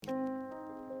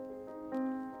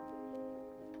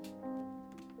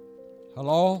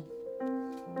Hello?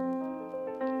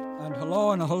 And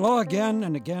hello again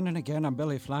and again and again. I'm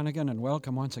Billy Flanagan, and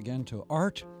welcome once again to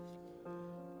Art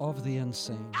of the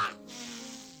Insane.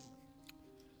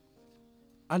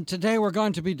 And today we're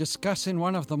going to be discussing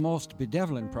one of the most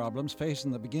bedeviling problems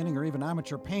facing the beginning or even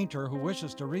amateur painter who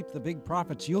wishes to reap the big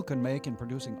profits you can make in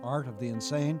producing art of the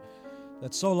insane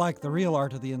that's so like the real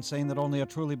art of the insane that only a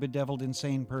truly bedeviled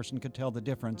insane person could tell the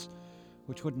difference,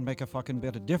 which wouldn't make a fucking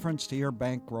bit of difference to your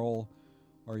bankroll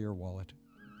or your wallet.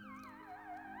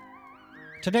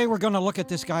 Today we're going to look at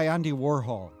this guy Andy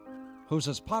Warhol, who's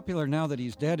as popular now that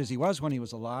he's dead as he was when he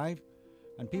was alive,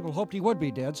 and people hoped he would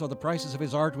be dead so the prices of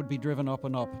his art would be driven up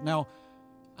and up. Now,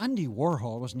 Andy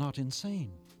Warhol was not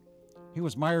insane. He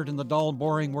was mired in the dull,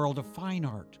 boring world of fine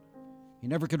art. He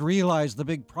never could realize the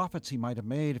big profits he might have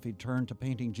made if he'd turned to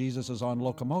painting Jesuses on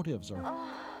locomotives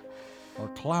or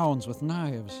clowns with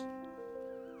knives.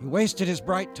 He wasted his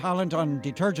bright talent on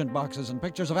detergent boxes and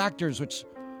pictures of actors, which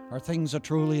are things a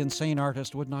truly insane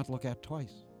artist would not look at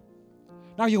twice.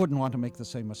 Now, you wouldn't want to make the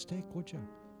same mistake, would you?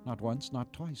 Not once,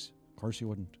 not twice. Of course you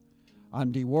wouldn't.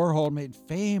 Andy Warhol made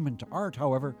fame into art,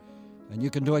 however, and you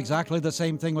can do exactly the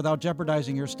same thing without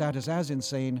jeopardizing your status as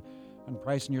insane and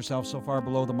pricing yourself so far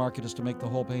below the market as to make the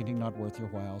whole painting not worth your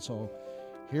while. So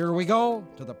here we go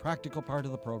to the practical part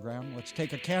of the program. Let's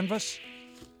take a canvas.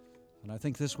 And I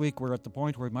think this week we're at the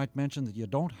point where we might mention that you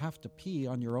don't have to pee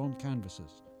on your own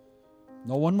canvases.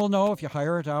 No one will know if you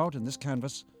hire it out, and this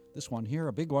canvas, this one here,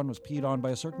 a big one, was peed on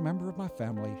by a certain member of my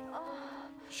family.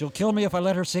 She'll kill me if I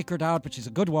let her secret out, but she's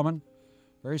a good woman,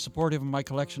 very supportive of my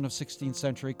collection of 16th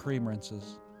century cream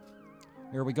rinses.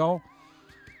 Here we go.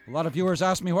 A lot of viewers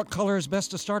ask me what color is best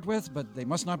to start with, but they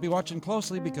must not be watching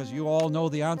closely because you all know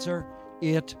the answer.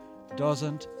 It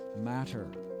doesn't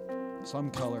matter.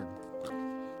 Some color.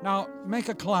 Now, make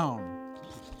a clown.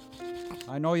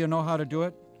 I know you know how to do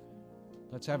it.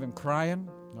 Let's have him crying.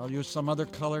 I'll use some other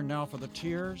color now for the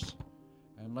tears.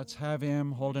 And let's have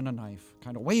him holding a knife,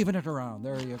 kind of waving it around.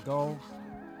 There you go.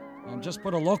 And just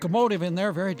put a locomotive in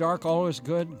there, very dark, always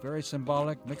good, very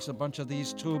symbolic. Mix a bunch of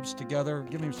these tubes together.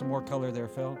 Give me some more color there,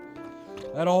 Phil.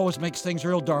 That always makes things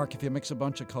real dark if you mix a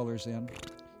bunch of colors in.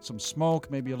 Some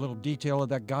smoke, maybe a little detail of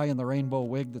that guy in the rainbow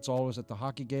wig that's always at the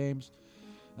hockey games.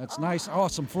 That's nice. Oh,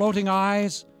 some floating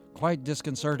eyes. Quite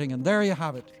disconcerting. And there you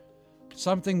have it.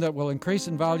 Something that will increase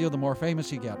in value the more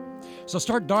famous you get. So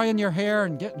start dyeing your hair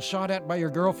and getting shot at by your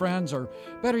girlfriends, or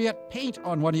better yet, paint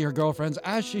on one of your girlfriends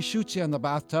as she shoots you in the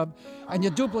bathtub, and you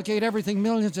duplicate everything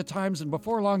millions of times, and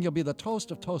before long you'll be the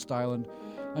toast of Toast Island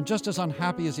and just as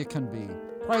unhappy as you can be.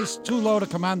 Price too low to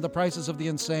command the prices of the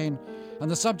insane,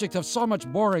 and the subject of so much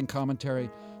boring commentary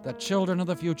that children of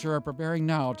the future are preparing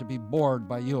now to be bored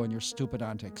by you and your stupid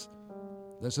antics.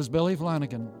 This is Billy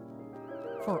Flanagan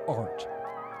for Art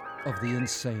of the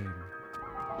Insane.